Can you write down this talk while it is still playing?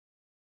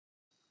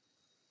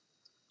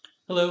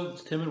Hello,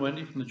 it's Tim and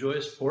Wendy from the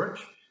Joyous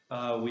Porch.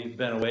 We've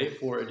been away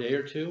for a day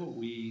or two.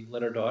 We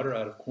let our daughter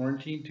out of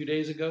quarantine 2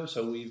 days ago,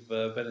 so we've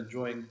been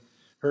enjoying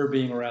her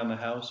being around the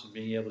house and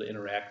being able to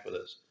interact with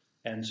us.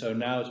 And so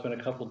now it's been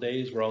a couple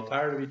days. We're all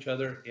tired of each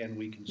other, and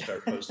we can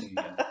start posting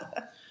again.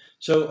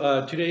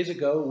 So 2 days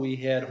ago, we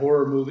had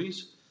horror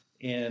movies,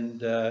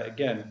 and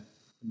again,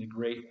 in the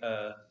great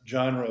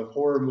genre of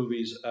horror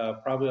movies,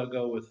 probably I'll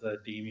go with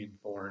Damien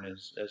Thorne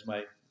as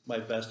my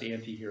best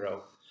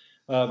anti-hero.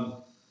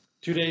 Um,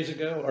 2 days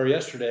ago, or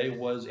yesterday,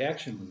 was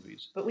action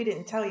movies. But we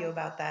didn't tell you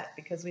about that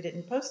because we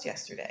didn't post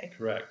yesterday.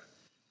 Correct.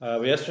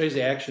 Yesterday's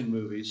action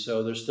movies,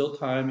 so there's still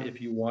time if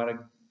you want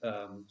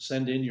to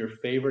send in your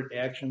favorite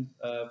action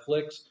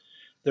flicks.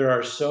 There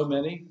are so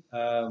many,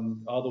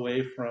 all the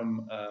way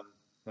from, oh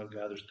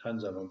God, there's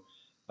tons of them.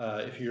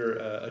 If you're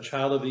a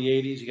child of the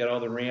 80s, you got all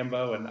the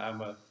Rambo, and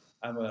I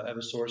have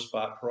a sore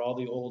spot for all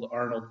the old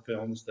Arnold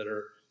films that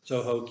are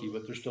so hokey,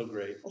 but they're still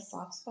great. A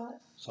soft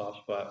spot?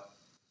 Soft spot.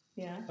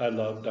 Yeah. I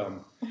love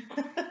them.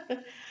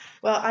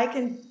 Well, I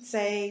can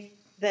say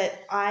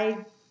that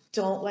I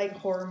don't like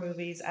horror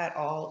movies at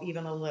all,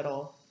 even a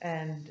little.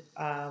 And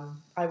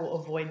I will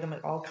avoid them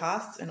at all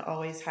costs and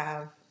always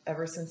have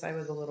ever since I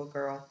was a little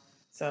girl.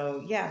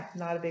 So, yeah,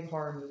 not a big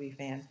horror movie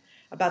fan.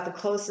 About the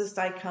closest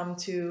I come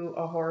to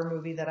a horror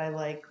movie that I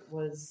like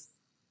was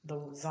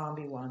the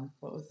zombie one.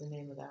 What was the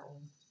name of that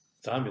one?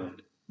 Zombieland.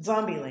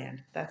 Zombieland.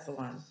 That's the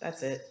one.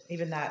 That's it.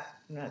 Even that,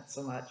 not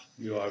so much.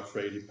 You are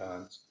Frady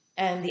Pants.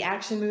 And the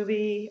action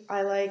movie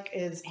I like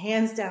is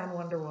hands down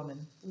Wonder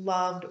Woman.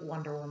 Loved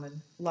Wonder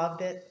Woman.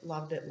 Loved it,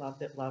 loved it,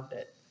 loved it, loved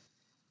it.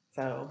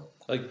 So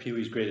I like Pee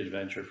Wee's Great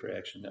Adventure for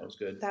action. That was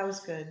good. that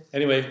was good.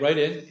 Anyway, write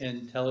in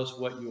and tell us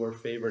what your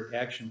favorite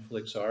action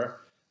flicks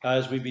are.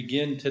 As we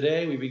begin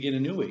today, we begin a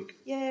new week.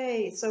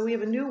 Yay. So we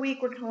have a new week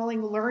we're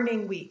calling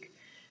Learning Week.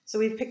 So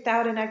we've picked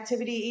out an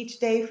activity each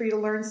day for you to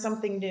learn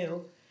something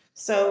new.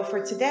 So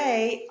for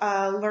today,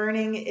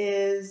 learning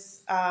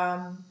is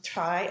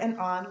try an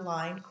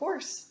online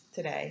course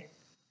today.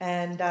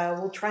 And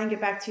we'll try and get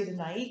back to you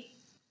tonight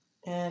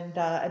and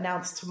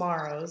announce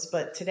tomorrow's.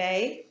 But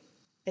today,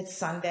 it's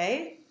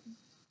Sunday.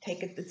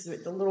 It's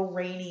a little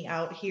rainy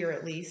out here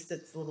at least.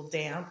 It's a little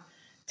damp.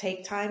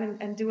 Take time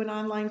and do an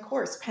online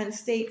course. Penn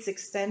State's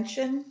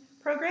extension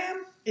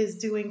program is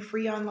doing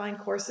free online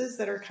courses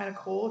that are kind of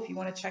cool if you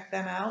want to check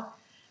them out.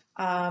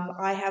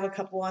 I have a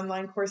couple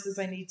online courses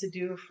I need to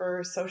do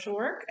for social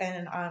work,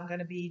 and I'm going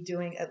to be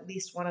doing at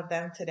least one of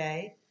them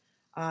today.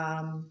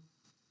 What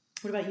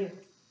about you?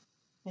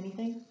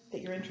 Anything that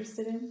you're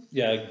interested in?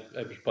 Yeah,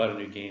 I just bought a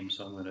new game,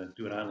 so I'm going to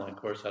do an online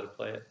course how to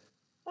play it.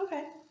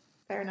 Okay,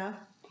 fair enough.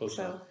 Close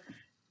enough.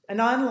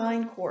 An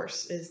online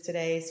course is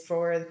today's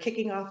for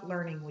kicking off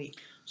Learning Week.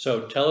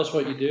 So tell us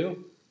what you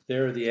do.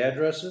 There are the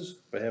addresses.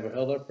 If I have it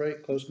held up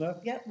right, close enough?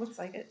 Yep, looks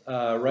like it.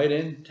 Write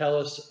in. Tell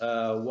us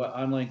what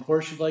online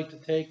course you'd like to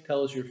take.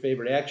 Tell us your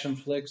favorite action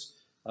flicks,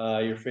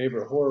 your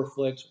favorite horror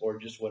flicks, or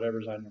just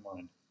whatever's on your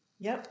mind.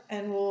 Yep,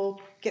 and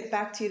we'll get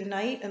back to you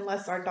tonight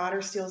unless our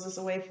daughter steals us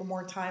away for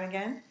more time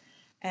again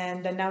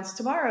and announce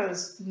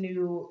tomorrow's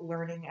new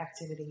learning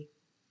activity.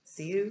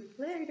 See you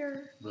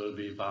later. We'll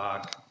be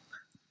back.